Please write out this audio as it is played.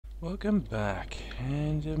Welcome back,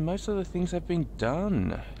 and most of the things have been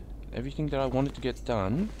done. Everything that I wanted to get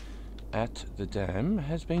done at the dam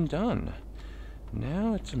has been done.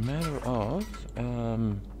 Now it's a matter of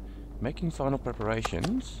making final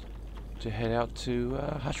preparations to head out to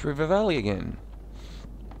Hush River Valley again.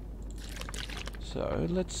 So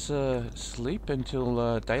let's sleep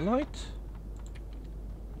until daylight.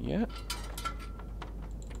 Yeah.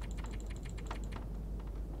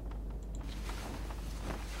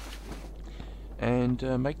 And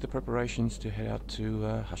make the preparations to head out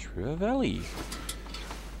to Hush River Valley.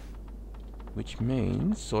 Which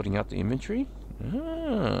means sorting out the inventory.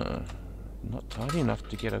 Not tidy enough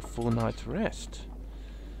to get a full night's rest.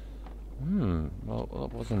 Well,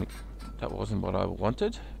 that wasn't what I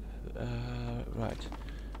wanted. Right.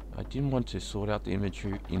 I didn't want to sort out the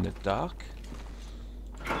inventory in the dark.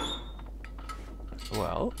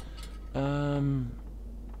 Well,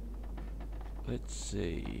 let's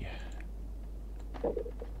see.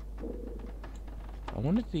 I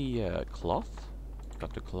wanted the cloth.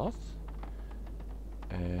 Got the cloth.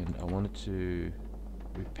 And I wanted to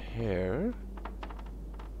repair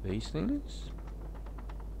these things.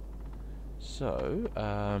 So,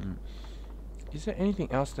 is there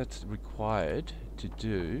anything else that's required to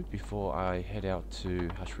do before I head out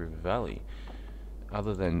to Hush River Valley,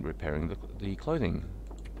 other than repairing the clothing?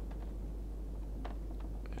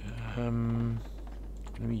 Let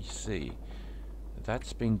me see.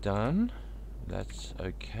 That's been done. That's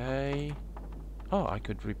okay. Oh, I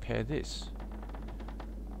could repair this.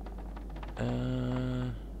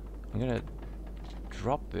 I'm gonna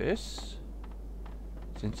drop this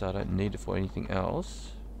since I don't need it for anything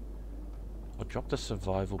else. I'll drop the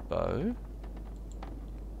survival bow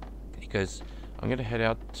because I'm gonna head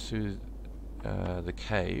out to the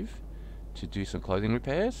cave to do some clothing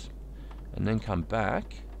repairs and then come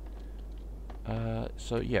back.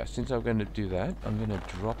 So yeah, since I'm going to do that, I'm going to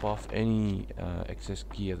drop off any excess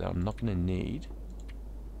gear that I'm not going to need.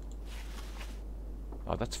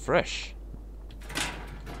 Oh, that's fresh. I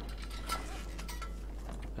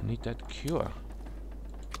need that cure.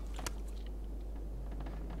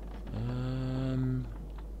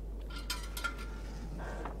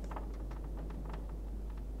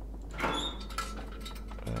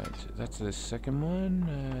 Right, that's the second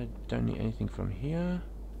one. Don't need anything from here.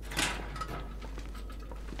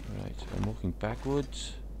 Right, I'm walking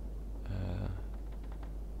backwards.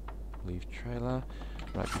 Leave trailer.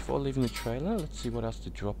 Right, before leaving the trailer, let's see what else to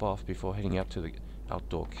drop off before heading out to the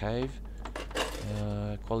outdoor cave.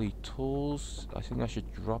 Quality tools. I think I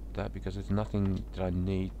should drop that because there's nothing that I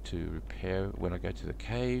need to repair when I go to the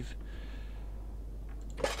cave.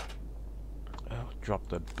 I'll drop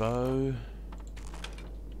the bow.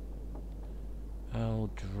 I'll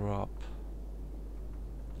drop...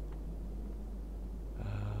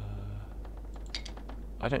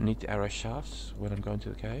 I don't need the arrow shafts when I'm going to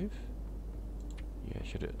the cave. Yeah,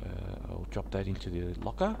 I'll drop that into the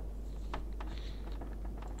locker.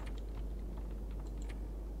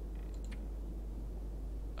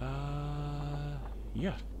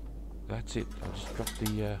 Yeah, that's it. I'll just drop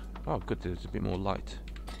the... oh, good, there's a bit more light.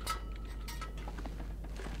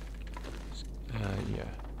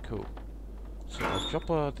 Yeah, cool. So I'll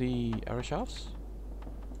drop the arrow shafts.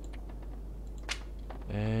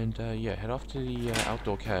 And yeah, head off to the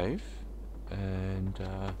outdoor cave and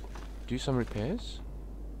do some repairs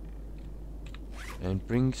and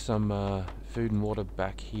bring some food and water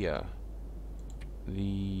back here.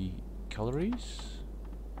 The calories,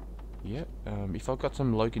 yeah. If I've got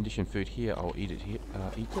some low condition food here, I'll eat it here.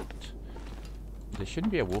 Eat it. There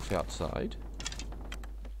shouldn't be a wolf outside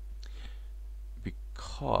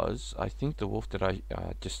because I think the wolf that I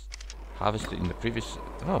just harvested in the previous...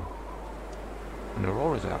 Oh. And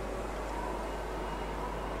Aurora's out.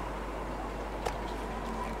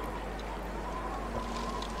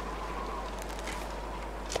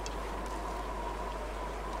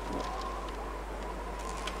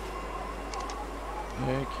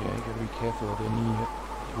 Okay, gotta be careful of any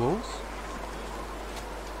wolves.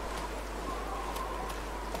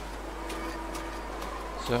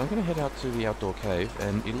 So I'm gonna head out to the outdoor cave,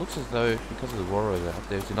 and it looks as though, because of the Aurora's out,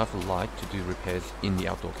 there's enough light to do repairs in the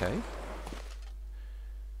outdoor cave.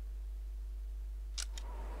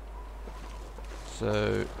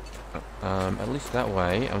 So, at least that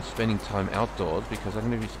way, I'm spending time outdoors because I'm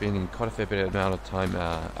going to be spending quite a fair bit amount of time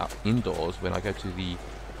indoors when I go to the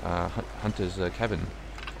hunter's cabin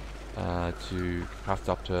to craft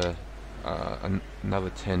up to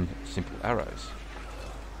another 10 simple arrows.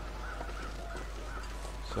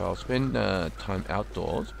 So I'll spend time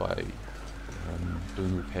outdoors by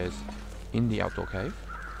doing repairs in the outdoor cave.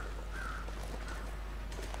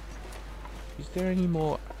 Is there any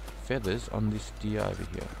more feathers on this deer over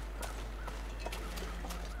here?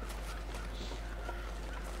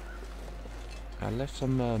 I left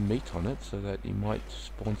some meat on it so that he might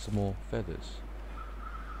spawn some more feathers.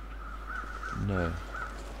 No.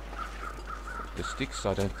 The sticks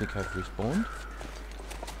I don't think have respawned.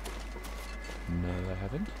 No, they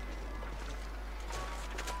haven't.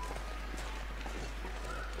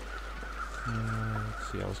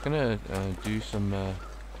 Let's see, I was gonna do some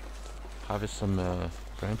harvest some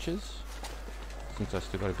branches since I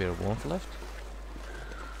still got a bit of warmth left.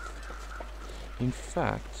 In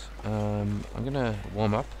fact, I'm gonna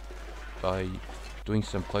warm up by doing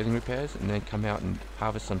some clothing repairs and then come out and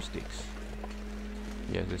harvest some sticks.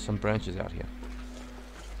 Yeah, there's some branches out here.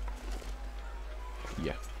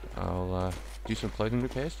 Yeah, I'll do some clothing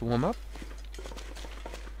repairs to warm up.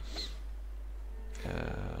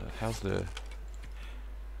 How's the... Okay,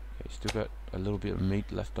 still got a little bit of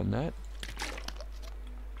meat left on that.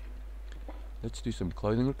 Let's do some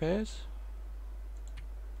clothing repairs.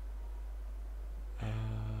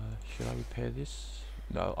 Should I repair this?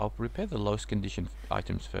 No, I'll repair the lowest condition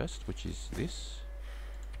items first, which is this.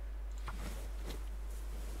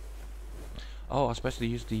 Oh, I was supposed to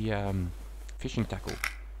use the fishing tackle.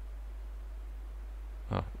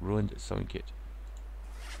 Oh, ruined sewing kit.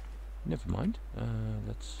 Never mind.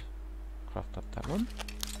 Let's craft up that one.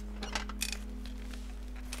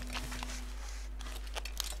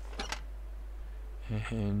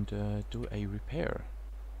 And do a repair.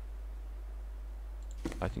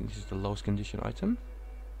 I think this is the lowest condition item.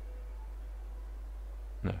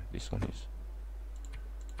 No, this one is.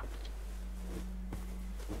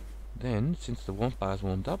 Then, since the warmth bar is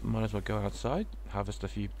warmed up, might as well go outside, harvest a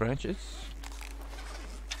few branches.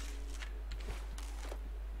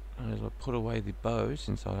 Might as well put away the bow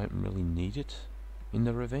since I don't really need it in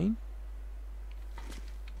the ravine.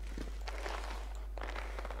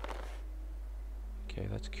 Okay,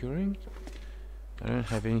 that's curing. I don't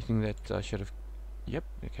have anything that I should have... Yep,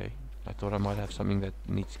 okay. I thought I might have something that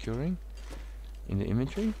needs curing in the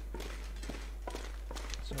inventory.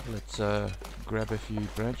 So let's grab a few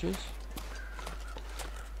branches.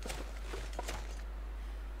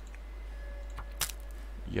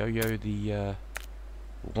 Yo-yo the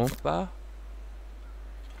warmth bar.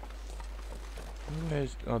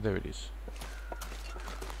 Where's... Oh, there it is.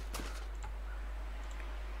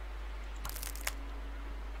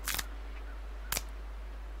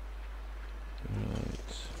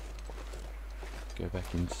 Right. Go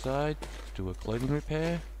back inside, do a clothing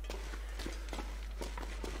repair.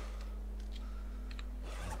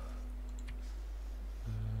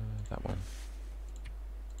 That one.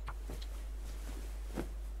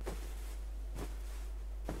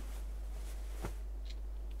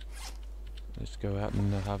 Let's go out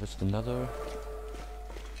and harvest another.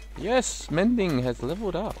 Yes, mending has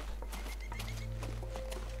leveled up.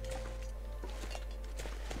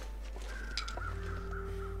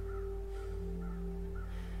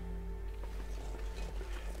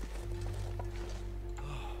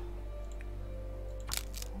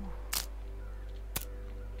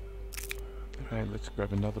 Okay, let's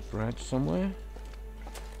grab another branch somewhere.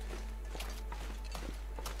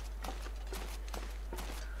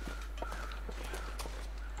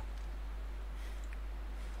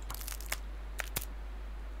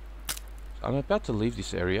 I'm about to leave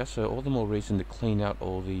this area, so all the more reason to clean out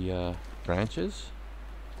all the branches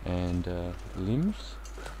and limbs,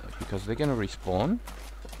 because they're going to respawn.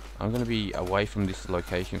 I'm going to be away from this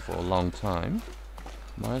location for a long time.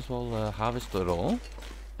 Might as well harvest it all,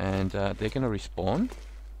 and they're going to respawn.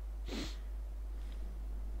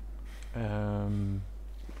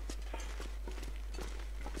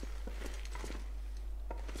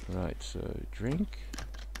 Right, so drink.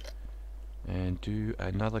 And do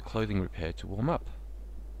another clothing repair to warm up.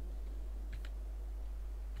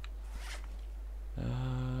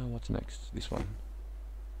 What's next? This one.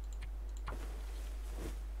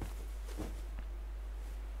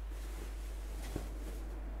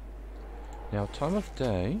 Now, time of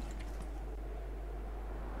day.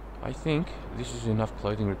 I think this is enough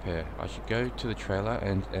clothing repair. I should go to the trailer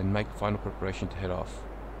and make final preparation to head off.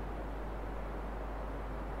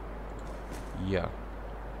 Yeah.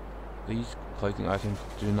 These clothing items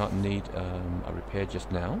do not need a repair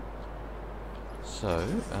just now. So,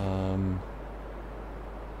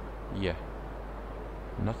 yeah.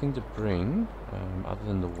 Nothing to bring other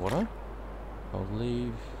than the water. I'll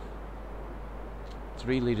leave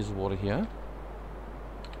 3 liters of water here.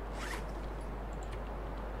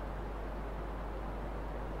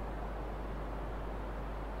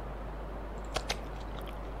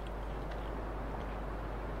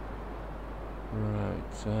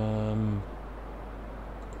 Right,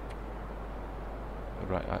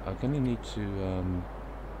 Right, I'm going to need to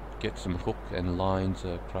get some hook and lines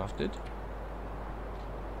crafted.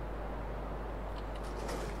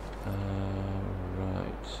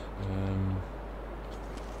 Right.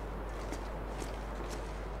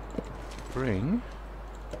 Bring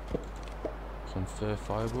some fir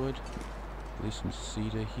firewood. Leave some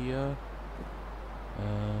cedar here.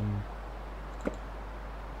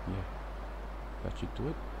 Yeah, that should do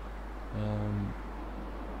it.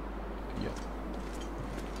 Yeah.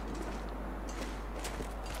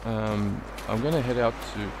 I'm gonna head out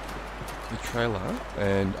to the trailer,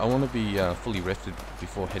 and I want to be fully rested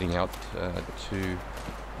before heading out to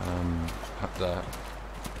the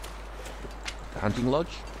hunting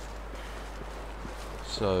lodge.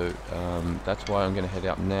 So that's why I'm going to head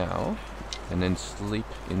out now and then sleep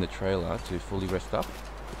in the trailer to fully rest up.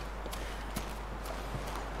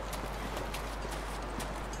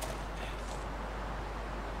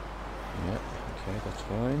 Yeah, okay, that's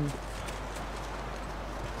fine.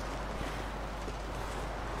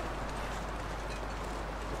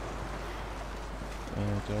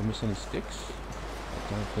 Did I miss any sticks?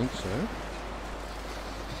 I don't think so.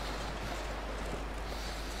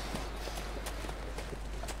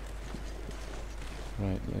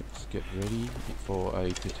 Right, let's get ready for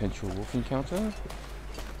a potential wolf encounter.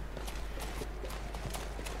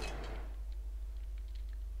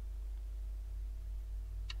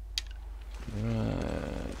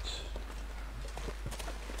 Right.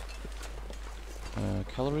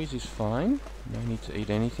 Calories is fine. No need to eat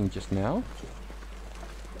anything just now.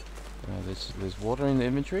 There's water in the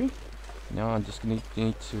inventory. Now I'm just going to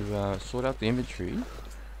need to sort out the inventory,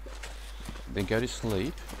 then go to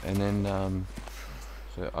sleep, and then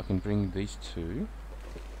so I can bring these two,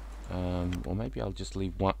 or maybe I'll just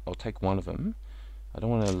leave one. I'll take one of them. I don't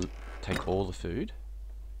want to take all the food.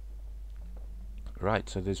 Right,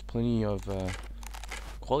 so there's plenty of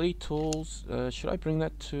quality tools. Should I bring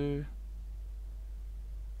that to?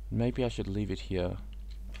 Maybe I should leave it here.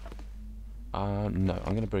 No, I'm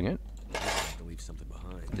going to bring it. Leave something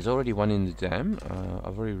behind. There's already one in the dam.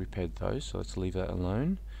 I've already repaired those, so let's leave that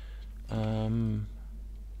alone.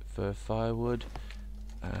 For firewood,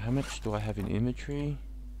 how much do I have in inventory?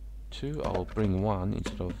 2. I'll bring 1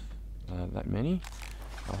 instead of that many.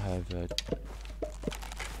 I'll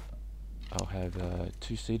have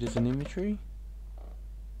 2 cedars in inventory.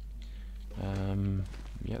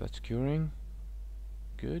 Yeah, that's curing.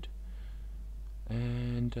 Good.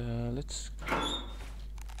 And let's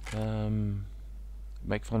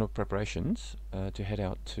make final preparations to head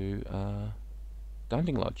out to the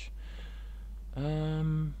hunting lodge.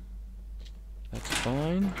 That's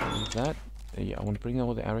fine. Leave that. Yeah, I want to bring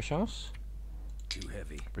all the arrow shafts. Too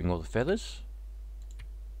heavy. Bring all the feathers.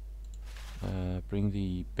 Bring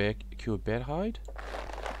the cured bear hide.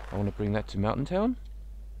 I want to bring that to Mountain Town.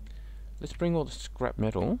 Let's bring all the scrap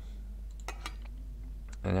metal.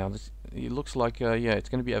 And now this, it looks like yeah, it's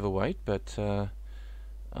going to be overweight, but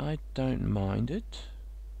I don't mind it.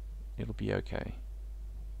 It'll be okay.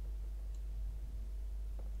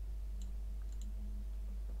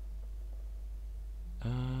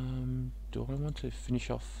 Do I want to finish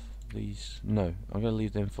off these? No, I'm going to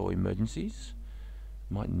leave them for emergencies.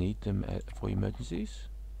 Might need them for emergencies.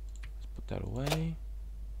 Let's put that away.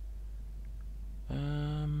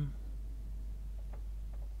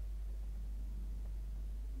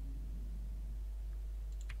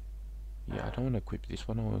 Yeah, I don't want to equip this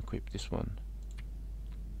one. I want to equip this one.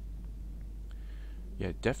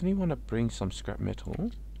 Yeah, definitely want to bring some scrap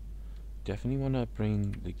metal. Definitely want to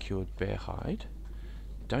bring the cured bear hide.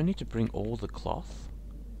 Don't need to bring all the cloth,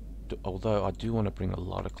 although I do want to bring a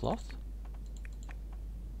lot of cloth.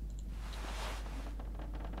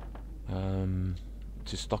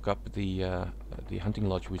 To stock up the hunting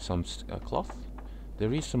lodge with some cloth.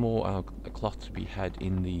 There is some more cloth to be had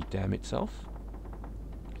in the dam itself.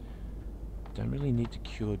 Don't really need to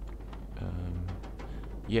cure.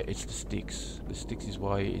 Yeah, it's the sticks. The sticks is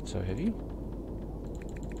why it's so heavy.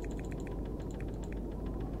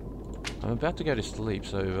 I'm about to go to sleep,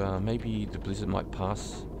 so maybe the blizzard might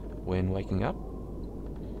pass when waking up.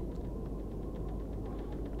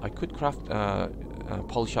 I could craft,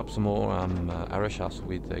 polish up some more arrow shafts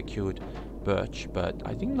with cured birch, but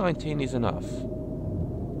I think 19 is enough.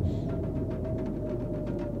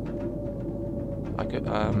 I could,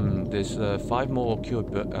 there's 5 more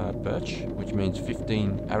cured birch, which means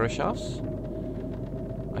 15 arrow shafts.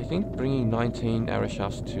 I think bringing 19 arrow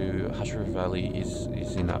shafts to Hushru Valley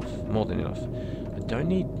is enough, more than enough. I don't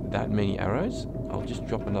need that many arrows. I'll just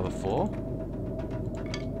drop another 4.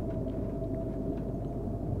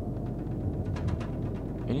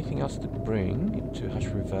 Anything else to bring to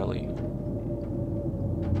Hushru Valley?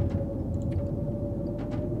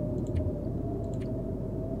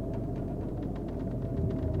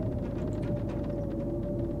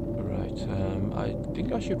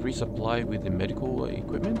 think I should resupply with the medical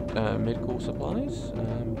equipment, medical supplies.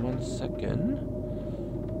 1 second.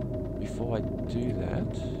 Before I do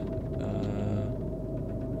that,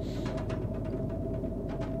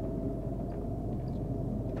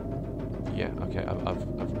 yeah, okay,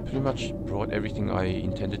 I've pretty much brought everything I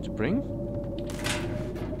intended to bring.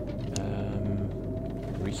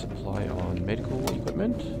 Resupply on medical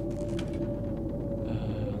equipment.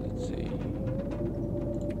 Let's see.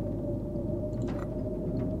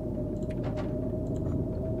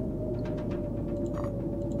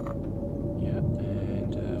 Yeah,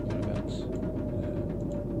 and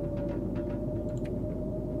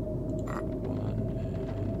what about one?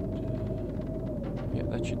 And yeah,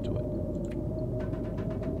 that should do it.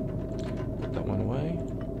 Put that one away.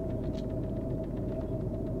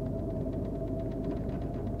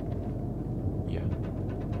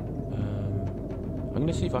 I'm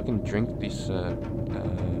gonna see if I can drink this,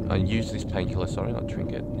 use this painkiller, sorry, not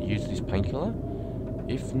drink it, use this painkiller.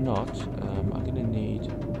 If not, I'm gonna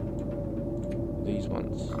need these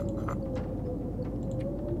ones.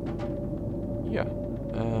 Yeah,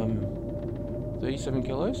 37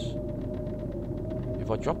 kilos. If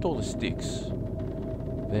I dropped all the sticks,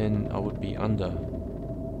 then I would be under.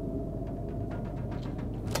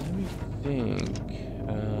 Let me think.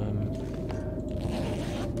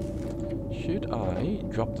 Should I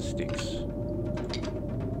drop the sticks?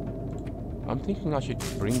 I'm thinking I should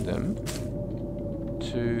bring them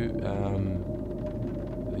to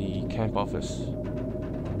the camp office.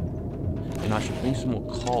 And I should bring some more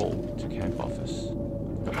coal to camp office.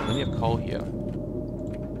 Got plenty of coal here.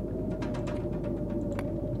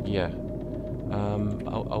 Yeah.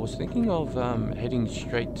 I was thinking of heading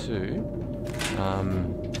straight to...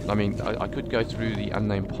 I mean, I could go through the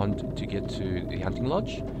unnamed pond to get to the hunting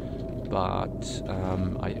lodge. But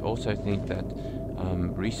I also think that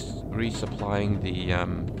resupplying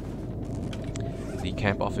the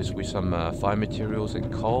camp office with some fire materials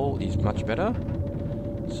and coal is much better.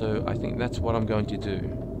 So I think that's what I'm going to do.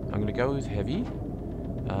 I'm going to go with heavy.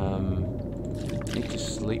 Need to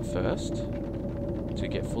sleep first to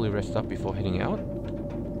get fully rested up before heading out.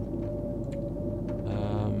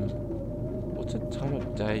 What's the time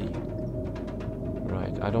of day?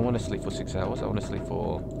 Right, I don't want to sleep for 6 hours. I want to sleep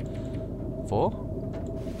for 4.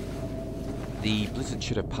 The blizzard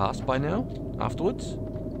should have passed by now, afterwards.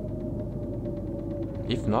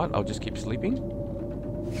 If not, I'll just keep sleeping.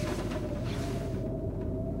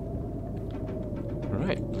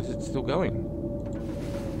 Alright, blizzard's still going.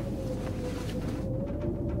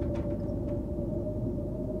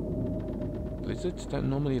 Blizzards don't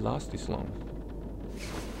normally last this long.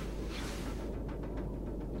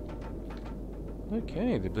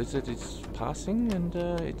 Okay, the blizzard is passing and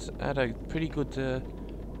it's at a pretty good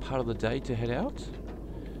part of the day to head out.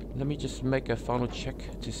 Let me just make a final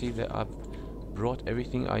check to see that I've brought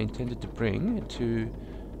everything I intended to bring to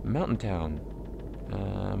Mountain Town.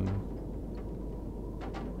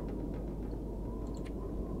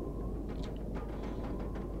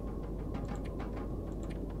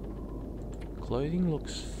 Clothing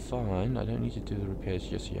looks fine. I don't need to do the repairs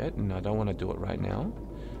just yet, and I don't want to do it right now.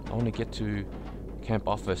 I want to get to camp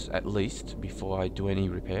office at least before I do any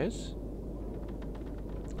repairs.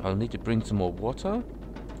 I'll need to bring some more water.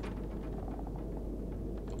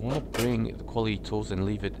 I want to bring the quality tools and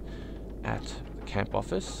leave it at the camp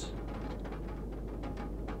office.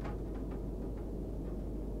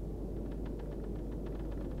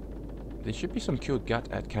 There should be some cured gut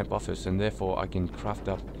at camp office, and therefore I can craft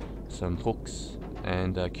up some hooks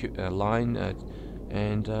and line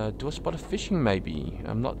and do a spot of fishing maybe.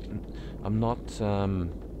 I'm not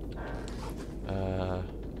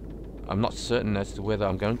certain as to whether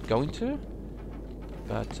I'm going to,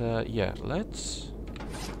 but yeah, let's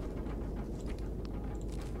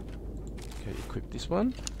equip this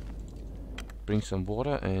one, bring some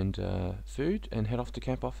water and food, and head off to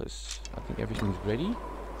camp office. I think everything's ready.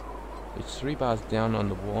 It's 3 bars down on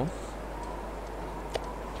the wharf.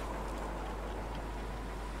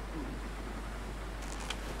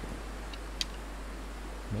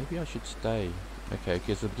 Maybe I should stay. Okay,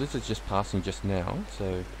 because the blizzard's just passing just now,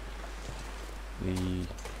 so the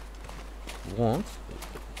warmth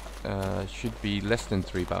should be less than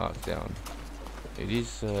 3 bars down. It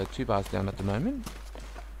is 2 bars down at the moment.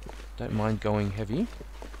 Don't mind going heavy.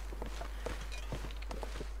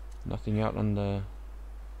 Nothing out on the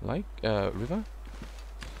lake, river.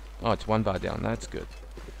 Oh, it's 1 bar down. That's good.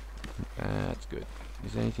 That's good.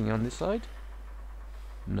 Is there anything on this side?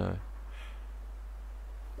 No.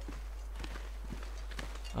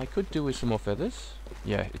 I could do with some more feathers.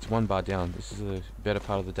 Yeah, it's 1 bar down. This is a better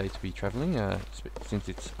part of the day to be travelling, since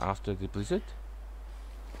it's after the blizzard.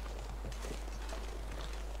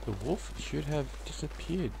 The wolf should have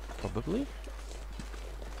disappeared, probably.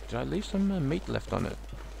 Did I leave some meat left on it?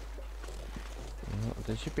 Well,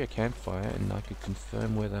 there should be a campfire, and I could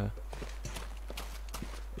confirm whether...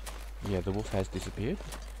 Yeah, the wolf has disappeared.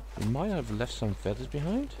 We might have left some feathers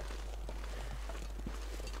behind.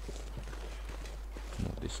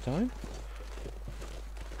 Not this time.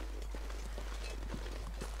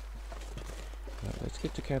 Right, let's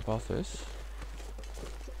get to camp office.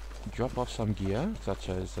 Drop off some gear, such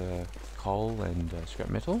as coal and scrap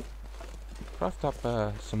metal. Craft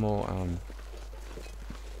up some more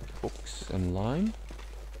hooks and line.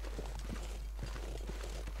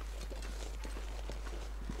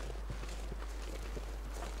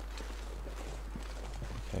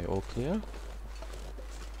 Okay, all clear.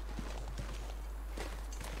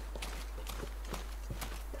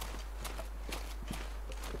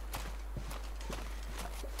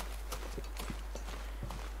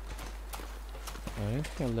 I don't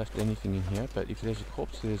think I left anything in here, but if there's a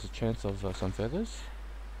corpse, there's a chance of some feathers.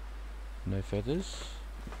 No feathers.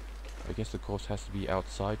 I guess the corpse has to be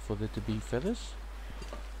outside for there to be feathers.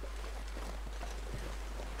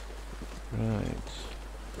 Right.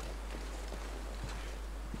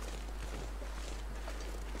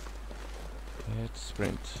 Let's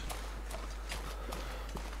sprint.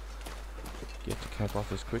 Get to camp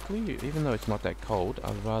office quickly, even though it's not that cold.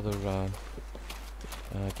 I'd rather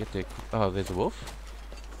get there. Oh, there's a wolf.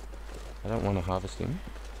 I don't want to harvest him.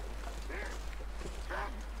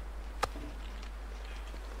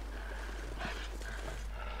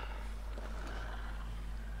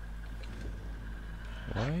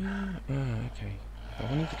 Why? Okay. I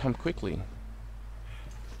want him to come quickly.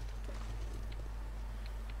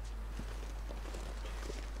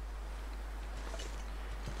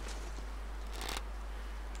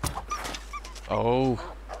 Oh.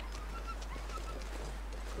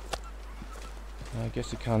 I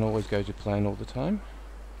guess it can't always go to plan all the time.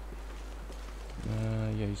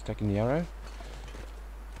 Yeah, he's taking the arrow.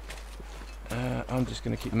 I'm just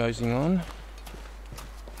going to keep moseying on.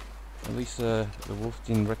 At least the wolf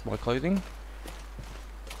didn't wreck my clothing.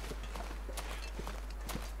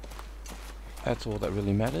 That's all that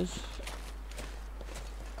really matters.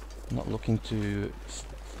 Not looking to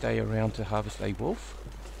stay around to harvest a wolf.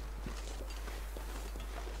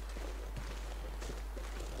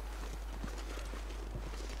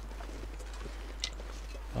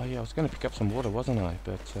 Oh yeah, I was going to pick up some water, wasn't I?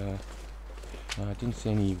 But I didn't see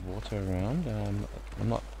any water around. I'm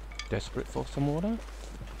not desperate for some water.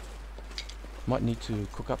 Might need to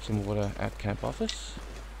cook up some water at camp office.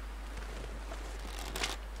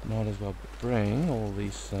 Might as well bring all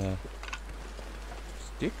these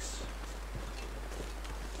sticks.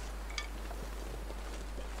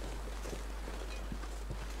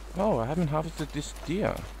 Oh, I haven't harvested this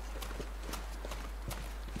deer.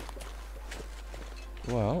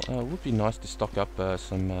 Well, it would be nice to stock up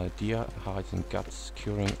some deer hides and guts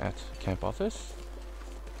curing at camp office.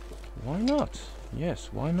 Why not? Yes,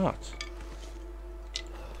 why not?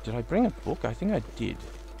 Did I bring a book? I think I did.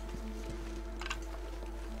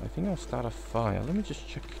 I think I'll start a fire. Let me just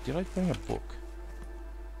check. Did I bring a book?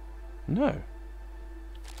 No.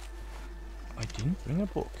 I didn't bring a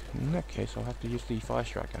book. In that case, I'll have to use the fire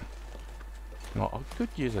striker. No, I could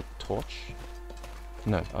use a torch.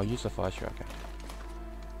 No, I'll use the fire striker.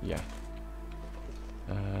 Yeah.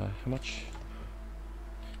 How much?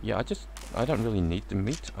 Yeah, I don't really need the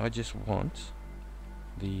meat. I just want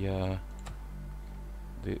the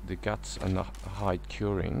guts and the hide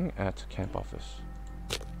curing at camp office.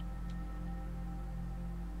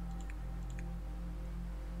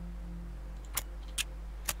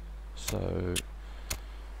 So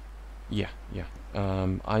yeah.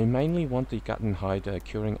 I mainly want the gut and hide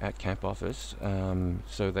curing at camp office,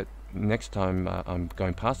 so that next time I'm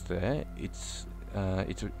going past there, it's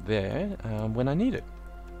there when I need it.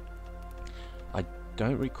 I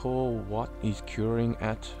don't recall what is curing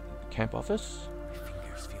at camp office,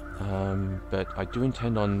 but I do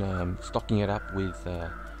intend on stocking it up with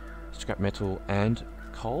scrap metal and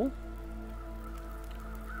coal.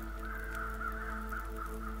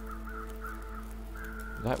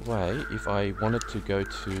 That way, if I wanted to go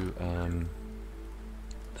to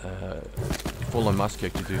Full Musco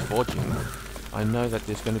to do forging, I know that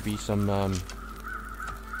there's going to be some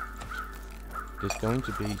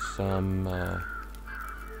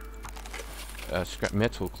scrap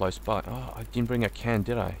metal close by. Oh, I didn't bring a can,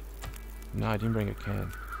 did I? No, I didn't bring a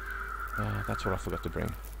can. That's what I forgot to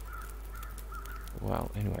bring.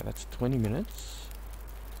 Well, anyway, that's 20 minutes.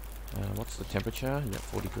 What's the temperature? Yeah,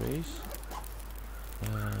 40 degrees.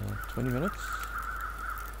 20 minutes.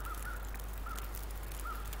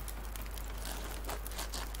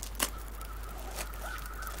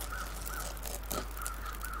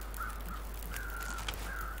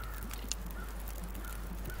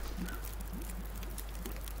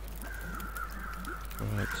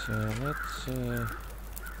 so let's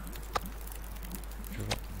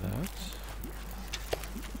drop that.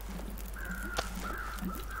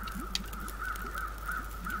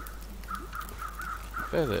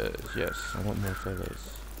 Feathers, yes, I want more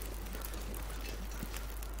feathers.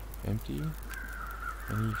 Empty.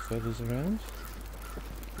 Any feathers around?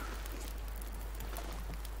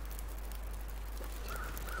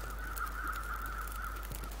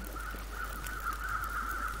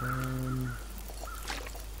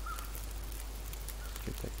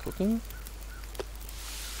 Get that cooking.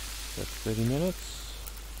 That's 30 minutes.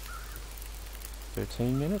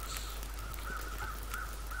 13 minutes.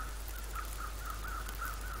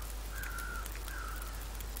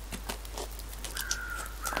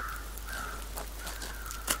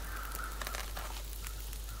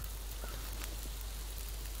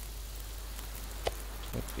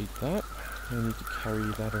 Let's eat that. I need to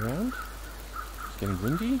carry that around. It's getting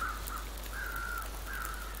windy.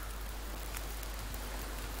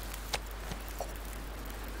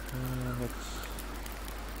 Let's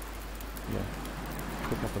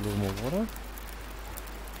cook up a little more water.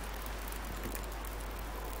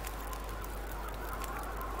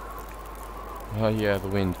 Oh yeah, the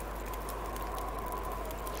wind.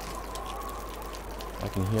 I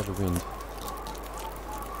can hear the wind.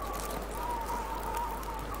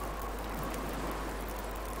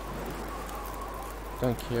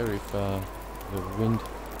 Don't care if the wind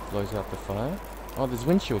blows out the fire. Oh, there's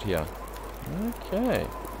windshield here. Okay.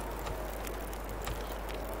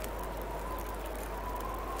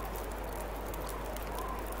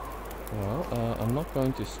 Well, I'm not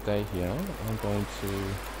going to stay here. I'm going to...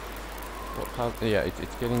 What part? Yeah,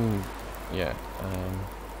 it's getting... Yeah,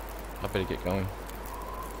 I better get going.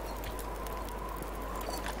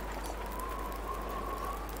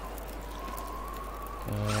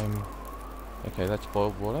 Okay, that's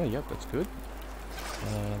boiled water. Yep, that's good.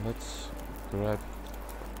 Let's grab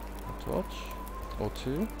a torch or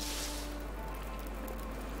two.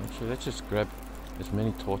 Actually, let's just grab as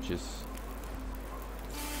many torches.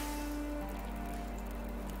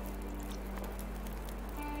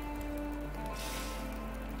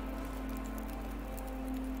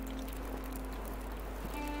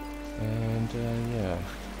 And yeah,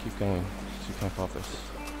 keep going to camp office.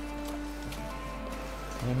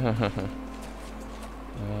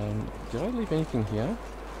 Did I leave anything here?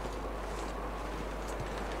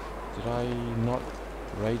 Did I not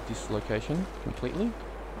raid this location completely?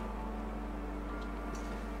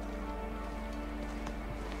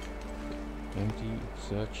 Empty,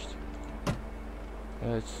 searched.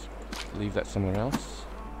 Let's leave that somewhere else,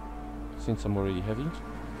 since I'm already heavy.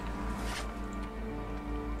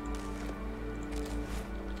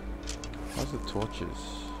 How's the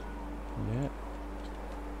torches? Yeah.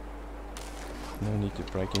 No need to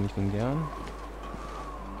break anything down.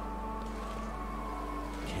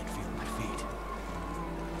 Can't feel my feet.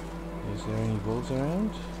 Is there any wolves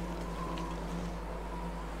around?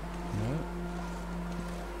 No.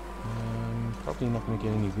 Probably not going to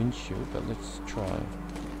get any windshield, but let's try.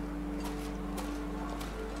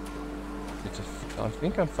 I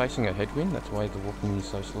think I'm facing a headwind, that's why the walking is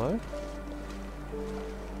so slow.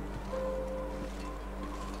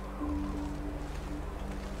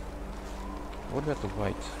 What about the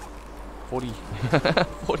weight?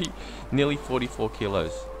 40, nearly 44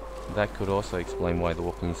 kilos. That could also explain why the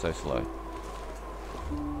walking is so slow.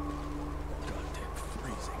 Goddamn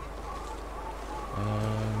freezing.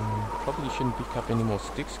 Probably shouldn't pick up any more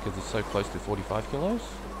sticks because it's so close to 45 kilos.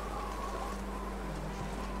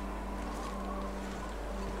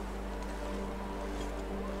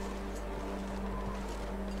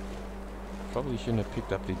 Probably shouldn't have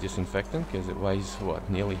picked up the disinfectant because it weighs, what,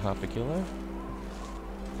 nearly half a kilo?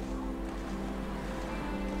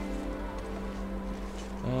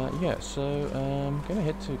 Yeah, so I'm gonna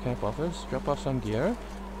head to camp office, drop off some gear,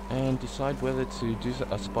 and decide whether to do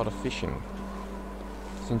a spot of fishing.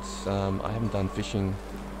 Since I haven't done fishing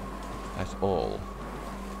at all,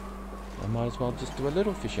 I might as well just do a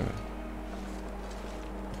little fishing.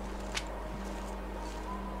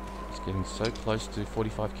 It's getting so close to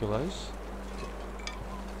 45 kilos.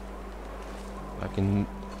 I can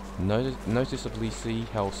noticeably see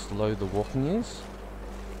how slow the walking is.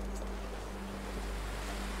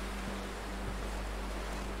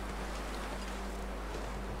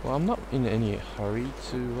 Well, I'm not in any hurry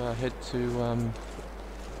to head to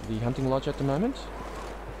the hunting lodge at the moment.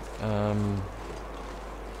 I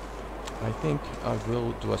think I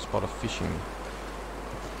will do a spot of fishing,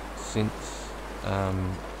 since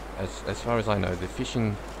as far as I know, the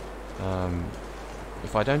fishing,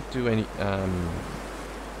 if I don't do any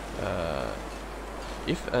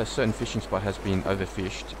if a certain fishing spot has been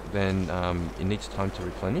overfished, then it needs time to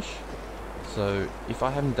replenish. So if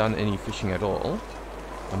I haven't done any fishing at all,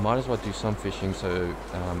 I might as well do some fishing, so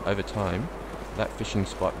over time that fishing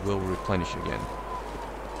spot will replenish again.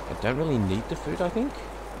 I don't really need the food, I think.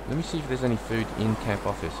 Let me see if there's any food in camp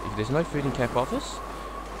office. If there's no food in camp office,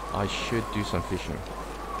 I should do some fishing,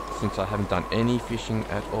 since I haven't done any fishing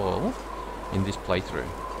at all in this playthrough.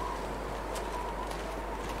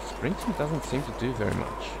 Sprinting doesn't seem to do very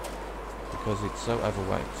much because it's so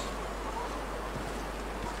overweight.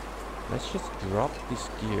 Let's just drop this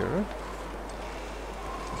gear.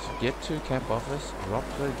 Let's get to camp office, drop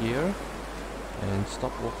the gear, and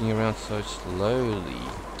stop walking around so slowly.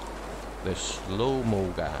 The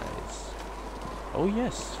slow-mo guys. Oh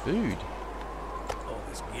yes, food. All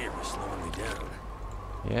this gear is slowing me down.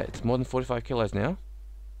 Yeah, it's more than 45 kilos now.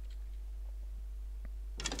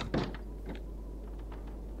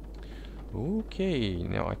 Okay,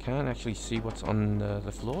 now I can't actually see what's on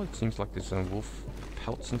the floor. It seems like there's some wolf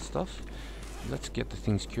pelts and stuff. Let's get the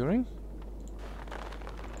things curing.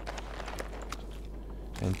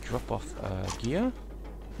 And drop off gear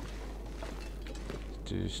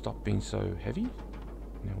to stop being so heavy.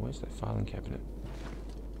 Now where's that filing cabinet?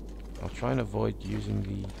 I'll try and avoid using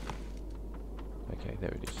the... Okay,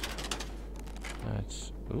 there it is.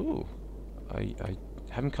 That's... Ooh! I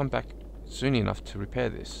haven't come back soon enough to repair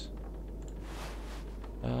this.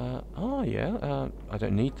 Oh yeah, I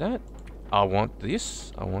don't need that. I want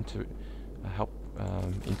this. I want to help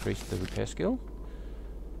increase the repair skill.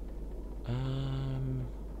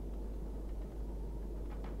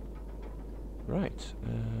 Right,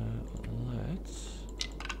 let's...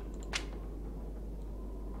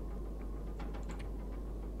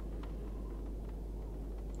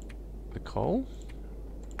 The coal.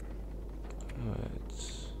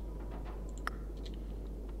 It's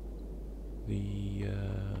the...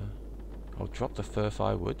 I'll drop the fir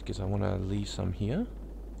firewood because I want to leave some here.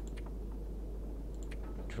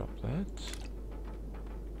 Drop that.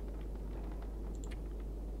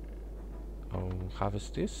 I'll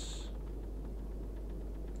harvest this.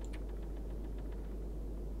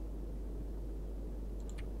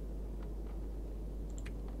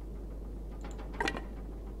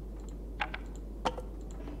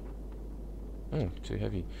 Oh, too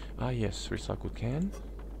heavy. Ah yes, recycled can.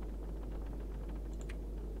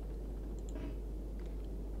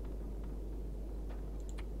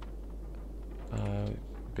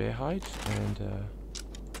 Bear hide, and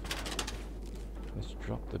let's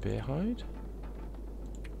drop the bear hide.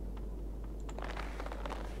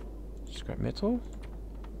 Scrap metal.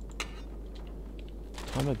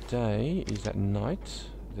 Time of day is at night.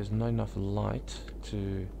 There's not enough light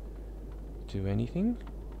to do anything.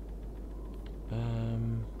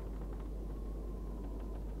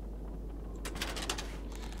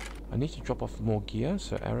 I need to drop off more gear,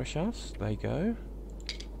 so arrow shafts, there you go.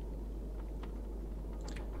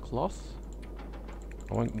 Cloth.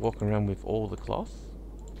 I won't walk around with all the cloth.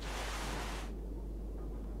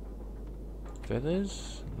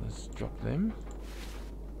 Feathers, let's drop them.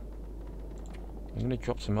 I'm going to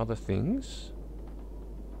drop some other things,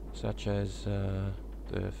 such as the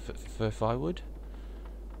fir firewood.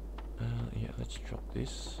 Yeah, let's drop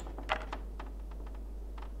this.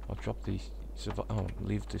 I'll drop the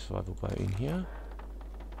leave the survival bow in here.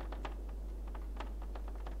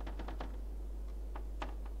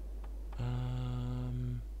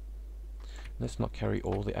 Let's not carry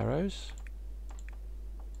all the arrows.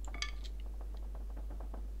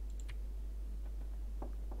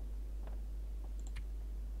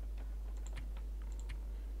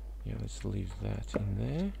 Yeah, let's leave that in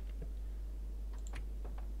there.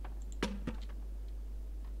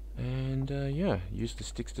 And yeah, use the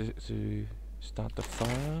sticks to start the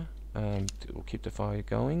fire, to keep the fire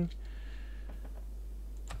going.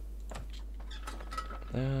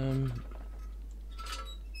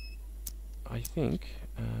 I think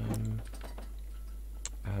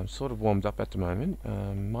I'm sort of warmed up at the moment.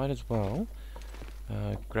 Might as well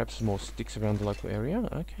grab some more sticks around the local area.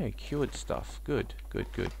 Okay, cured stuff. Good,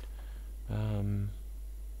 good, good.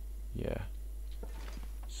 Yeah.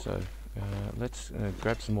 So let's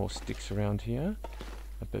grab some more sticks around here.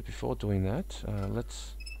 But before doing that,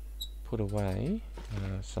 let's put away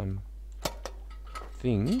some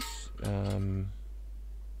things.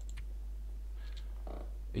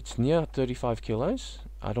 It's near 35 kilos.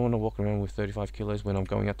 I don't want to walk around with 35 kilos when I'm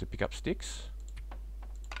going out to pick up sticks.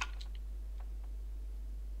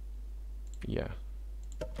 Yeah.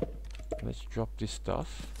 Let's drop this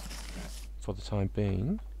stuff for the time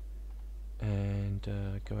being and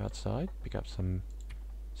go outside, pick up some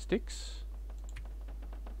sticks.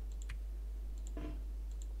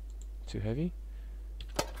 too heavy.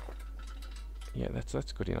 Yeah,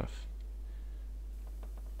 that's good enough.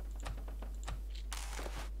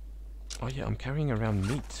 Oh yeah, I'm carrying around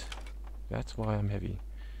meat. That's why I'm heavy.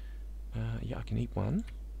 Yeah, I can eat one.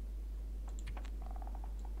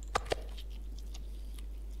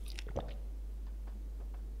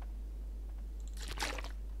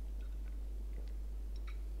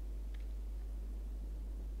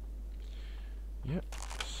 Yep,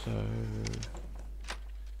 so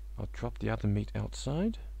I'll drop the other meat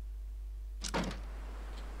outside.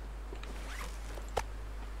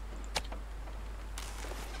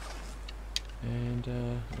 And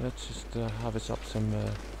let's just harvest up some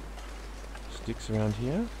sticks around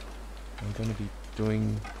here. I'm going to be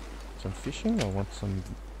doing some fishing. I want some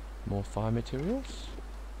more fire materials.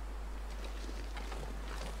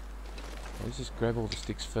 Let's just grab all the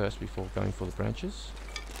sticks first before going for the branches.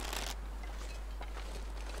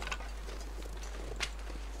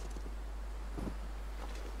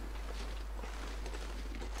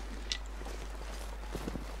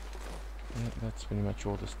 Yeah, that's pretty much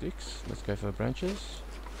all the sticks. Let's go for the branches.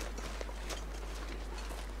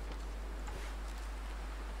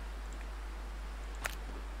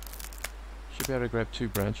 Should be able to grab 2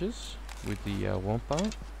 branches with the wamp bar.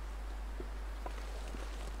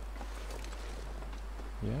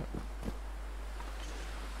 Yeah.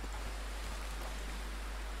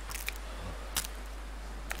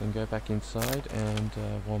 Then go back inside and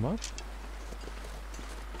warm up.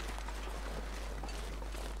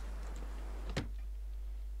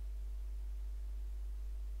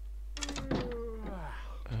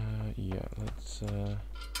 Yeah, let's...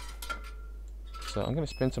 So I'm going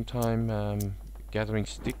to spend some time gathering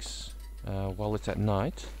sticks while it's at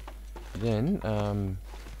night. Then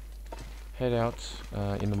head out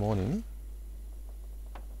in the morning.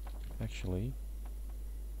 Actually,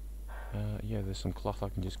 yeah, there's some cloth I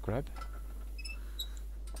can just grab.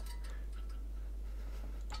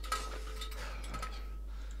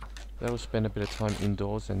 That'll spend a bit of time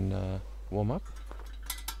indoors and warm up.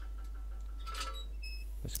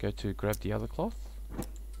 Let's go to grab the other cloth.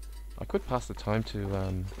 I could pass the time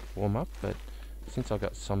to warm up, but since I've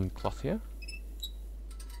got some cloth here,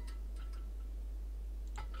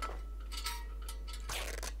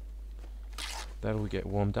 that'll get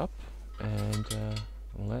warmed up, and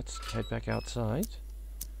let's head back outside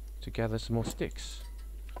to gather some more sticks.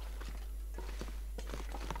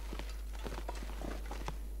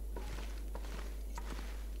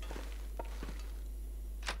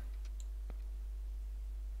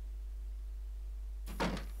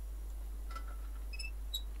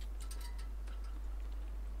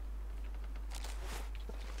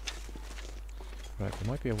 Right,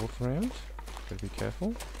 there might be a wolf around. Gotta be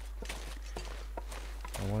careful.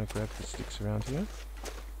 I want to grab the sticks around here.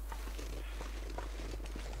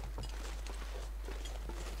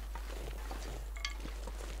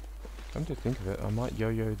 Come to think of it, I might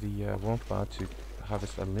yo-yo the wamp bar to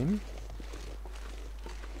harvest a limb.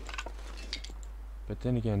 But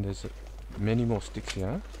then again, there's many more sticks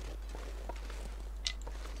here.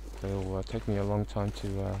 It'll take me a long time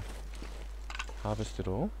to harvest it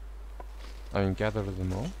all. I mean, gather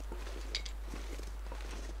them all.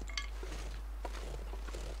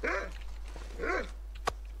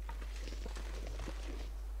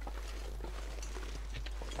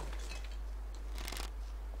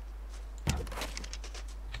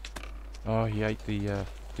 Oh, he ate the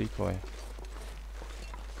decoy.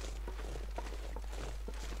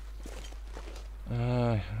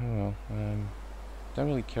 Oh well, don't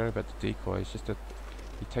really care about the decoy, it's just that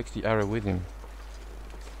he takes the arrow with him.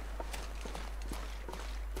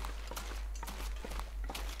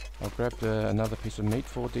 I'll grab another piece of meat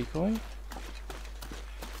for decoy,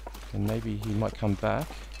 and maybe he might come back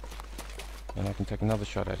and I can take another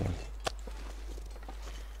shot at him.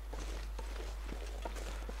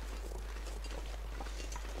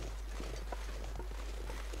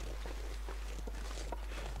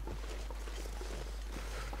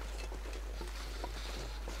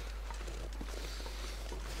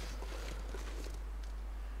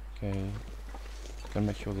 Okay, gotta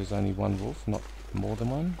make sure there's only one wolf, not more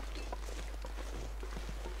than one.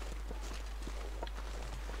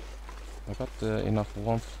 I got enough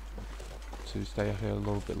warmth to stay here a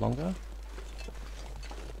little bit longer.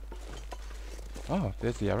 Oh,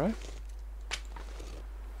 there's the arrow.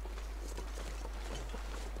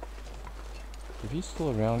 If he's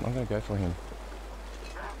still around, I'm gonna go for him.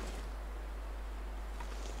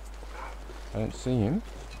 I don't see him.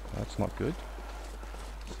 That's not good.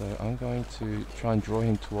 So I'm going to try and draw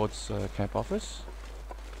him towards camp office.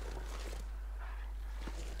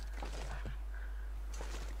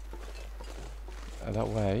 that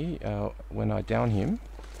way, when I down him,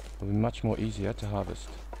 it'll be much more easier to harvest.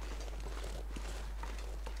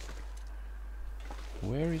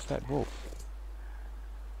 Where is that wolf?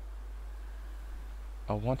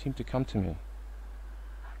 I want him to come to me.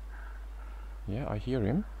 Yeah, I hear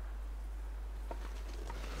him.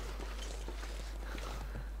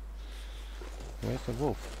 Where's the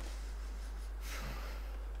wolf?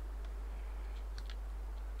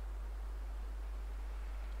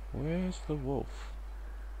 Where's the wolf?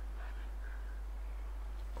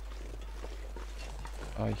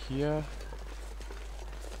 I hear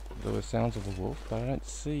the sounds of a wolf, but I don't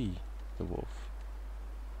see the wolf.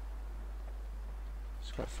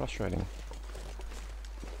 It's quite frustrating.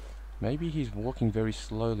 Maybe he's walking very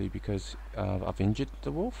slowly because I've injured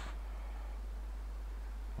the wolf.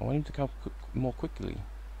 I want him to come more quickly.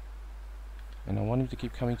 And I want him to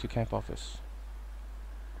keep coming to camp office.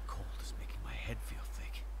 Cold is making my head feel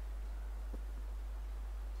thick.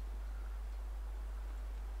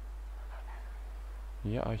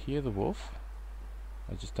 Yeah, I hear the wolf.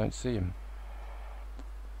 I just don't see him.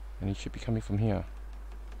 And he should be coming from here.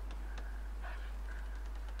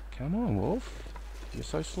 Come on, wolf. You're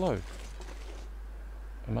so slow.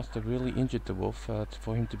 I must have really injured the wolf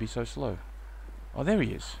for him to be so slow. Oh, there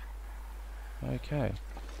he is. Okay.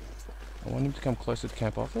 I want him to come closer to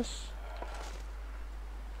camp office.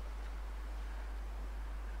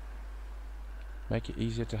 Make it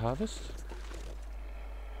easier to harvest.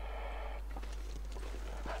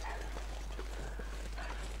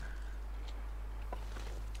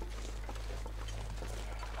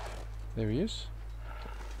 There he is.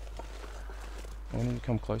 I want him to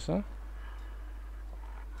come closer.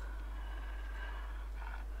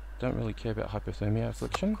 Don't really care about hypothermia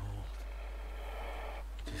affliction.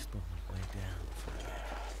 Just want to lay down for a bit.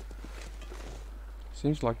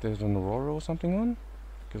 Seems like there's an aurora or something on,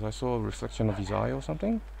 because I saw a reflection of his eye or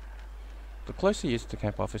something. The closer he is to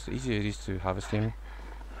camp office, the easier it is to harvest him.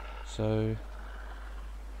 So,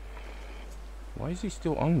 why is he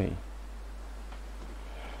still on me?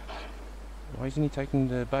 Why isn't he taking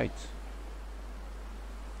the bait?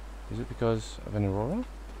 Is it because of an aurora?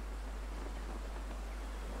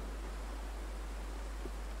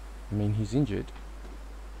 I mean, he's injured.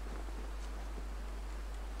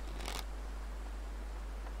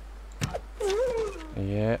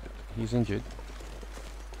 Yeah, he's injured.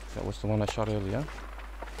 That was the one I shot earlier.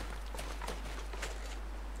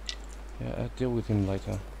 Yeah, I'll deal with him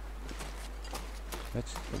later.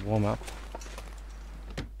 Let's warm up.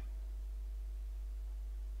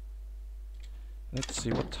 Let's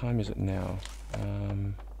see, what time is it now?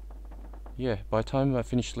 Yeah, by the time I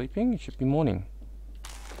finish sleeping, it should be morning.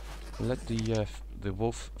 Let the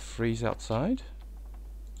wolf freeze outside.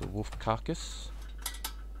 The wolf carcass.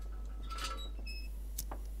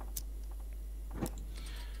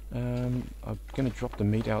 I'm going to drop the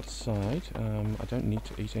meat outside. I don't need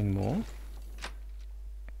to eat anymore.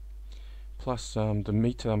 Plus, the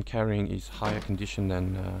meat that I'm carrying is higher condition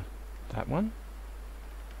than that one.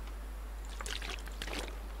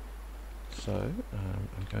 So,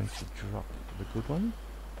 I'm going to drop the good one.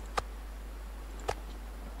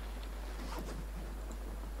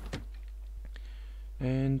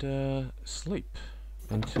 And sleep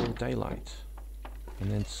until daylight.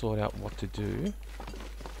 And then sort out what to do.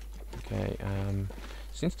 Okay,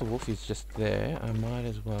 since the wolf is just there, I might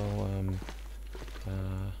as well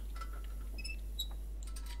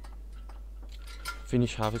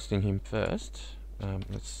finish harvesting him first.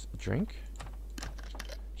 Let's drink.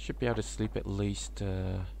 Should be able to sleep at least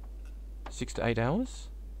 6 to 8 hours.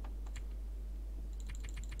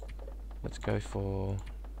 Let's go for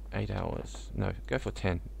 8 hours. No, go for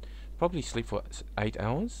 10. Probably sleep for 8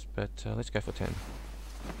 hours, but let's go for 10.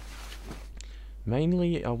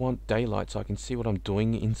 Mainly, I want daylight so I can see what I'm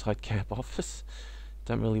doing inside camp office.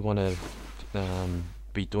 Don't really want to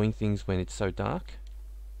be doing things when it's so dark.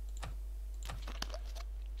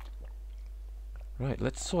 Right,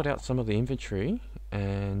 let's sort out some of the inventory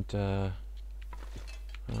and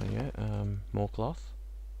more cloth.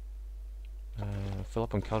 Fill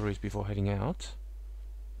up on calories before heading out.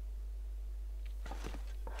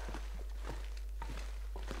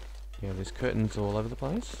 Yeah, there's curtains all over the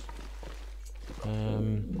place.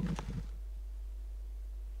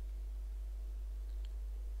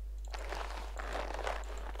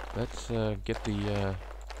 Let's get the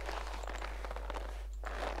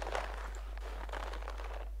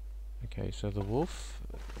okay, so the wolf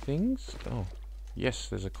things. Oh, yes,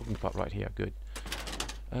 there's a cooking pot right here. Good.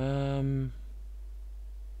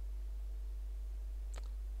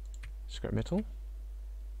 Scrap metal.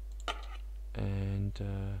 And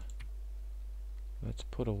let's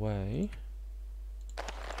put away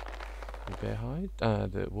the bear hide,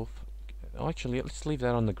 the wolf. Oh, actually, let's leave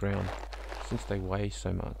that on the ground since they weigh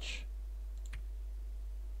so much.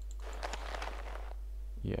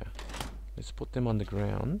 Yeah, let's put them on the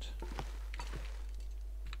ground.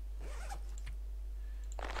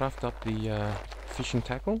 Craft up the fishing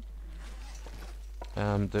tackle,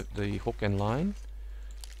 the hook and line.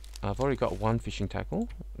 I've already got one fishing tackle.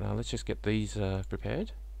 Now let's just get these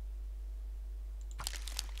prepared.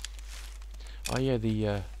 Oh yeah,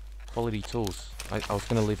 the quality tools. I was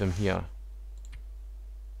going to leave them here.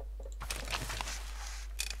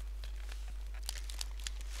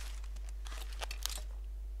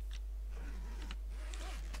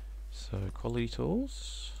 So quality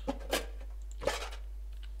tools.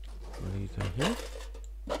 Leave them here.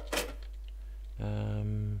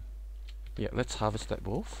 Yeah, let's harvest that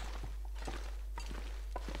wolf.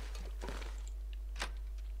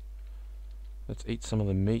 Let's eat some of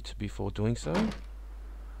the meat before doing so. You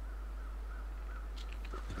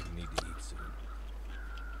need to eat soon.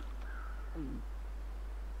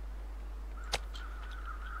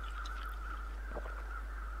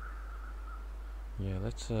 Yeah,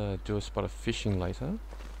 let's do a spot of fishing later.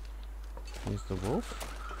 Here's the wolf.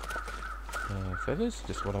 Feathers,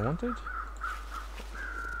 just what I wanted.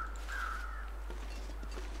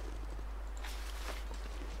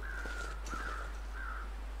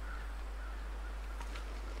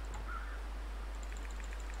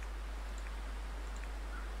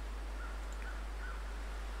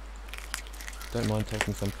 Don't mind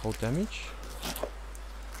taking some cold damage.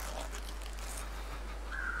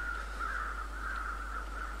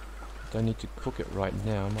 Don't need to cook it right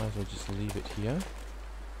now, might as well just leave it here.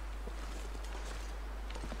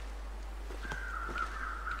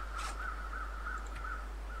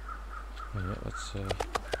 Oh, yeah, let's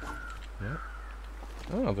yeah.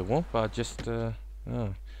 Oh, the warmth bar just oh,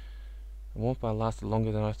 the warmth bar lasted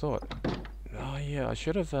longer than I thought. Oh yeah, I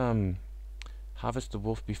should have harvest the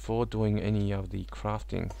wolf before doing any of the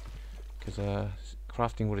crafting, because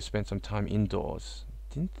crafting would have spent some time indoors.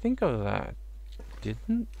 Didn't think of that.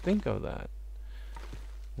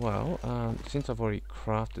 Well, since I've already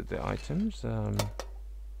crafted the items,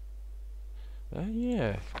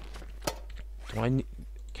 yeah.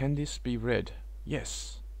 Can this be read?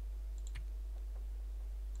 Yes.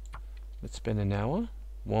 Let's spend an hour,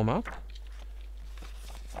 warm up.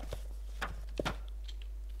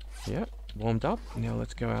 Yeah. Warmed up. Now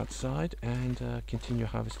let's go outside and continue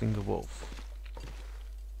harvesting the wolf.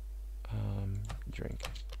 Drink.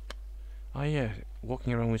 Oh yeah,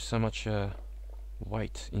 walking around with so much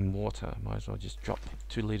weight in water, might as well just drop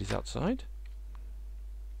 2 liters outside.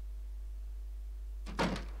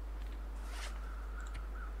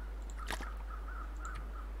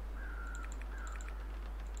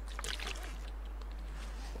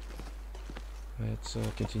 Let's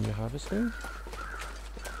continue harvesting.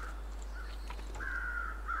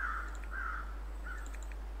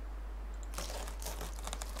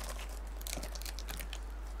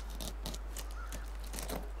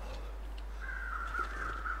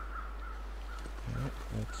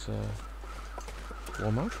 Let's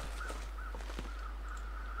warm up.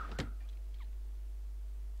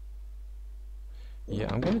 Yeah,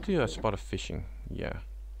 I'm going to do a spot of fishing. Yeah.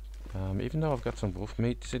 Even though I've got some wolf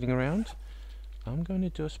meat sitting around, I'm going to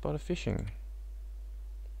do a spot of fishing.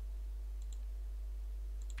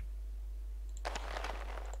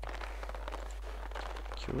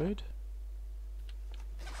 Cured.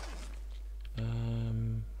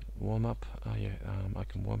 Warm up. Oh yeah, I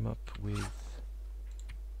can warm up with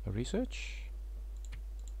a research.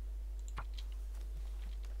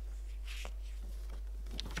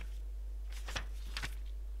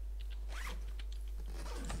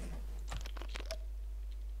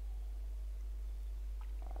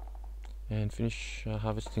 And finish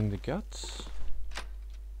harvesting the guts.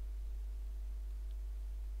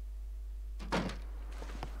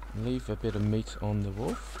 Leave a bit of meat on the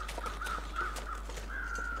wolf.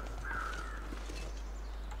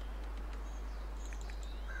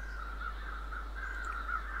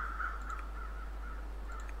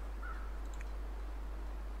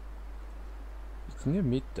 It's near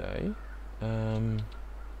midday.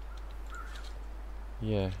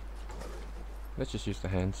 Yeah. Let's just use the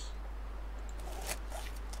hands.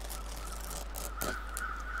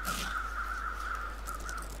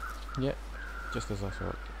 Yeah, just as I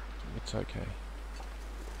thought. It's okay.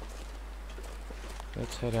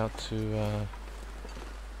 Let's head out to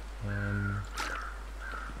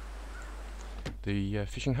the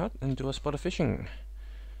fishing hut and do a spot of fishing.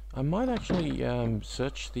 I might actually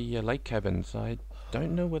search the lake cabins. I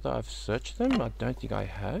don't know whether I've searched them. I don't think I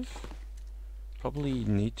have. Probably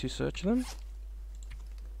need to search them.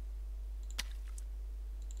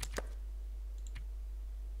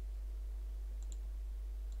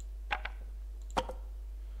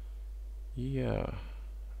 Yeah,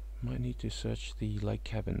 might need to search the lake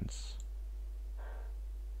cabins.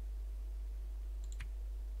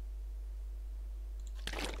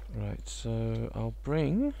 Right, so I'll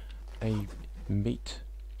bring a meat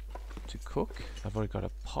to cook. I've already got a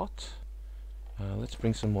pot. Let's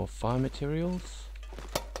bring some more fire materials.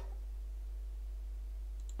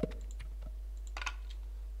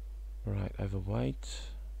 Right, overweight.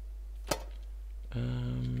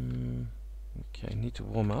 Okay, need to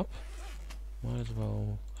warm up. Might as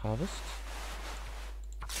well harvest.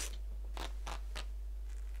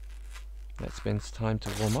 That spends time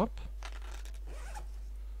to warm up.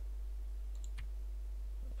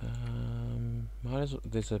 Might as well,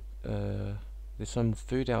 there's some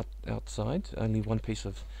food outside. Only one piece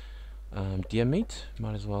of deer meat.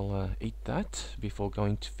 Might as well eat that before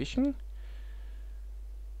going to fishing.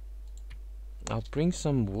 I'll bring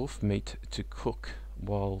some wolf meat to cook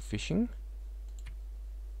while fishing.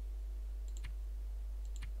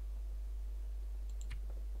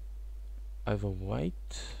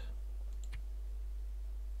 Overweight.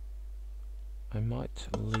 I might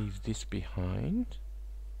leave this behind.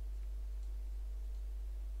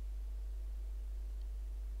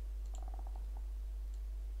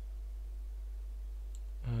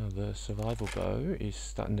 The survival bow is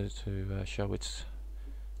starting to show its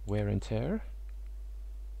wear and tear.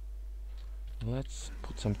 Let's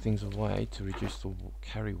put some things away to reduce the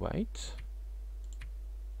carry weight.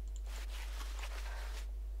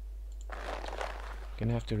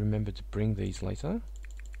 Gonna have to remember to bring these later.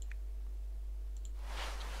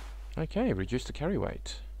 Okay, reduce the carry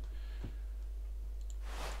weight.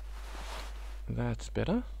 That's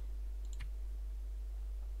better.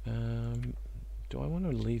 Do I want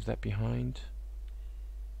to leave that behind?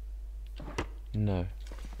 No.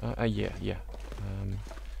 Yeah.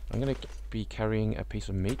 I'm gonna be carrying a piece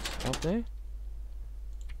of meat out there.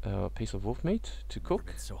 A piece of wolf meat to cook. I've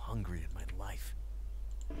been so hungry in my life.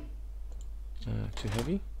 Too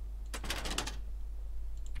heavy.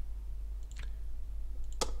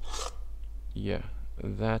 Yeah,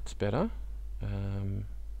 that's better.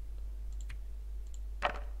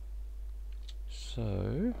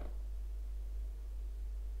 So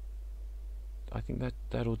I think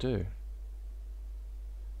that'll do.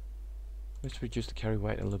 Let's reduce the carry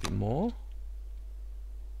weight a little bit more.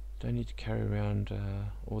 Don't need to carry around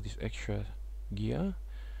all this extra gear.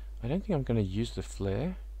 I don't think I'm going to use the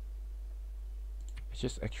flare. It's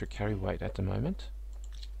just extra carry weight at the moment.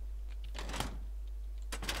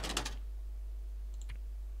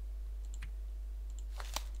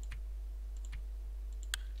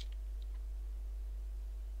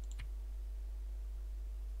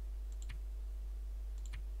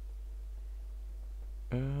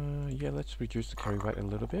 Yeah, let's reduce the carry weight a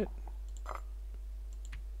little bit.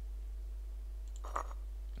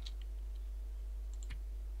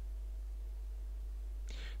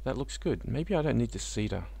 That looks good. Maybe I don't need the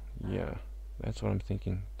cedar. Yeah, that's what I'm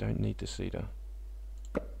thinking. Don't need the cedar.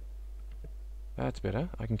 That's better.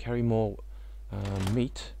 I can carry more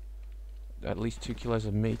meat, at least 2 kilos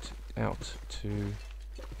of meat, out to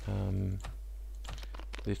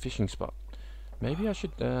the fishing spot. Maybe I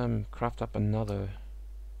should craft up another...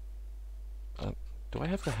 do I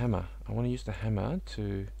have the hammer? I want to use the hammer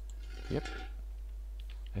to... Yep.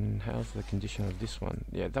 And how's the condition of this one?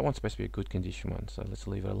 Yeah, that one's supposed to be a good condition one, so let's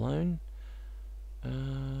leave it alone.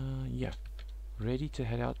 Yeah. Ready to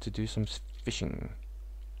head out to do some fishing.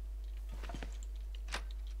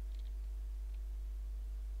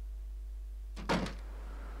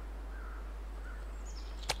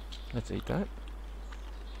 Let's eat that.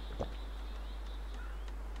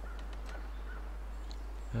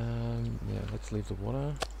 Yeah, let's leave the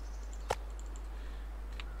water.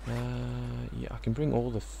 Yeah, I can bring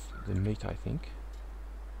all the meat, I think.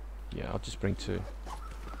 Yeah, I'll just bring 2.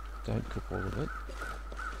 Don't cook all of it.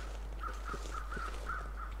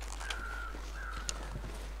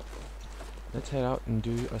 Let's head out and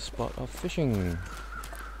do a spot of fishing.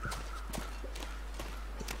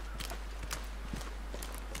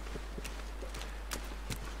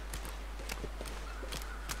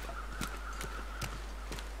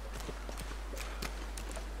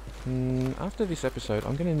 After this episode,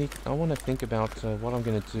 I want to think about what I'm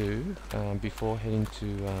going to do before heading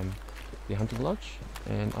to the hunting lodge,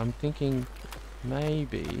 and I'm thinking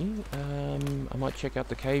maybe I might check out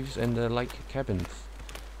the caves and the lake cabins,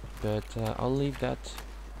 but I'll leave that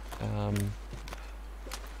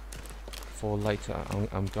for later.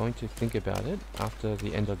 I'm going to think about it after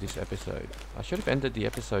the end of this episode. I should have ended the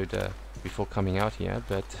episode before coming out here,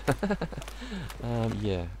 but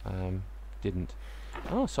yeah, didn't.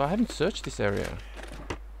 Oh, so I haven't searched this area.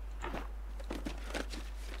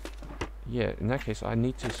 Yeah, in that case, I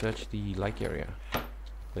need to search the lake area.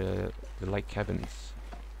 The lake cabins.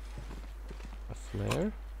 A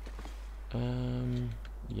flare.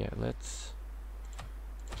 Yeah, let's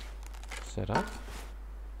set up.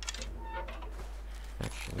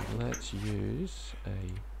 Actually, let's use a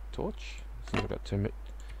torch. Since I've got too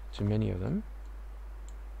many of them.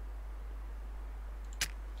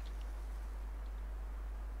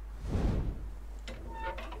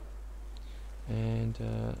 And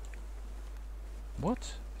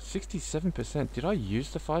what? 67%. Did I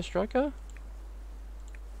use the fire striker?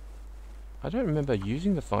 I don't remember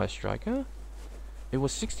using the fire striker. It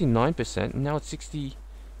was 69%, and now it's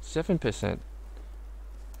 67%.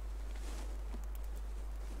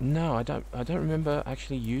 No, I don't remember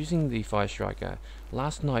actually using the fire striker.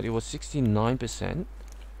 Last night it was 69%,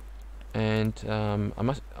 and I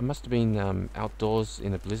must have been outdoors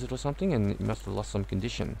in a blizzard or something, and it must have lost some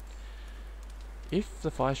condition. If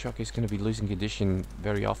the fire striker is going to be losing condition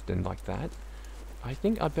very often like that, I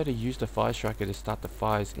think I better use the fire striker to start the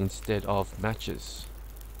fires instead of matches,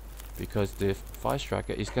 because the fire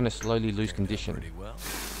striker is going to slowly lose condition. Pretty well.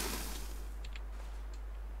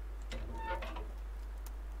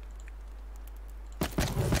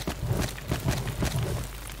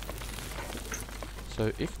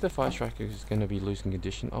 So if the fire striker is going to be losing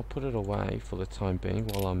condition, I'll put it away for the time being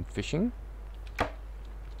while I'm fishing.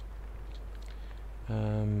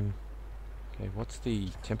 Okay, what's the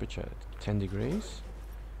temperature? 10 degrees.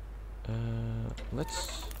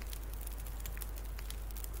 Let's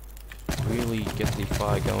really get the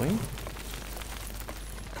fire going.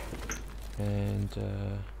 And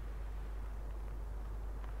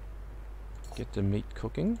get the meat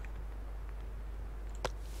cooking.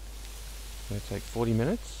 It's going to take 40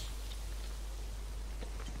 minutes.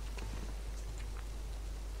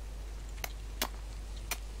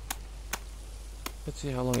 Let's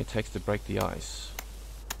see how long it takes to break the ice.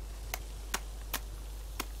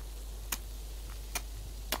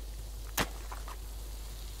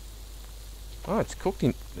 Oh, it's cooked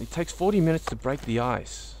in... It takes 40 minutes to break the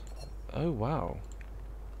ice. Oh, wow.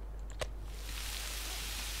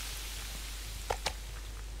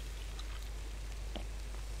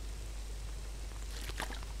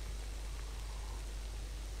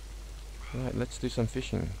 Right, let's do some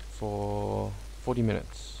fishing for 40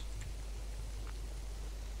 minutes.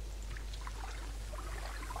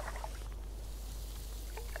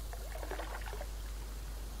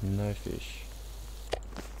 No fish.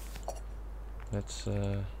 Let's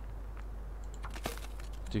do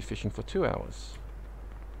fishing for 2 hours.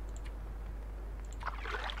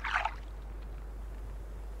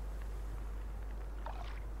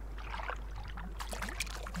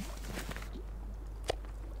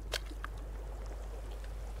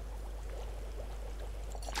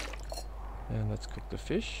 And let's cook the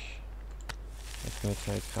fish. That's going to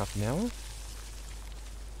take half an hour.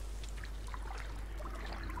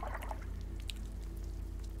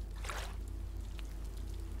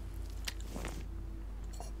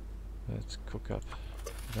 Let's cook up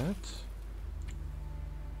that.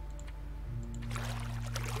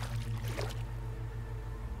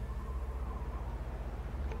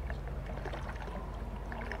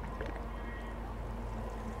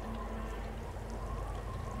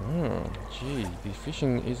 Oh, gee, the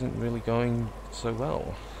fishing isn't really going so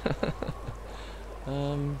well.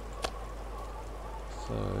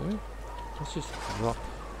 So let's just drop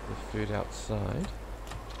the food outside.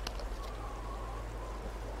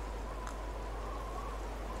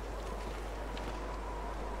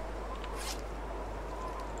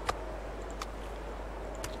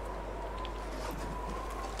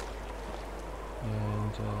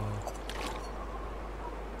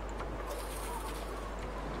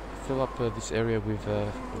 Fill up this area with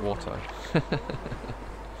water.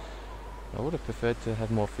 I would have preferred to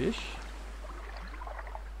have more fish.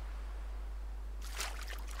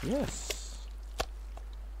 Yes.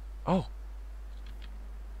 Oh.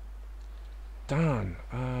 Darn.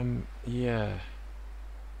 Yeah.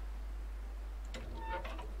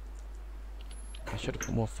 I should have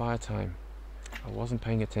put more fire time. I wasn't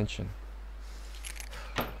paying attention.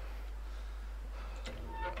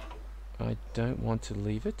 I don't want to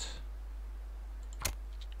leave it.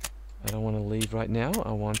 I don't want to leave right now.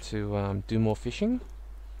 I want to do more fishing.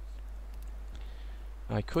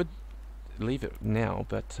 I could leave it now,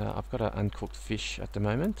 but I've got an uncooked fish at the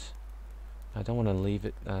moment. I don't want to leave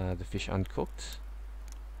it the fish uncooked.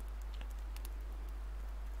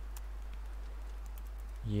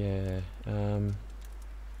 Yeah.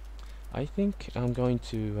 I think I'm going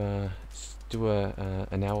to do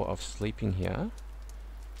an hour of sleeping here.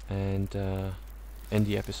 And end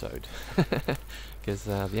the episode because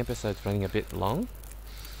the episode's running a bit long,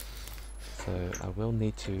 so I will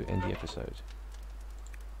need to end the episode.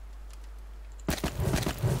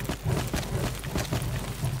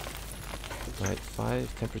 Right, fire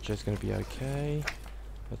temperature is going to be okay.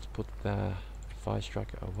 Let's put the fire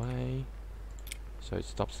striker away so it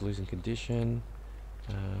stops losing condition.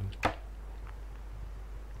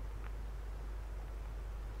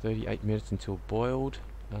 38 minutes until boiled.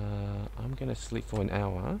 I'm gonna sleep for an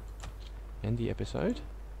hour. End the episode.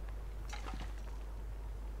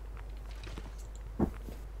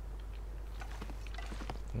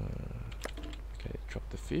 Okay, drop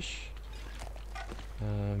the fish.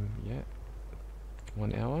 Yeah,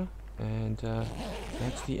 1 hour, and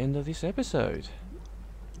that's the end of this episode.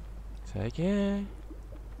 Take care.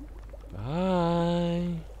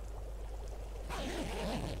 Bye.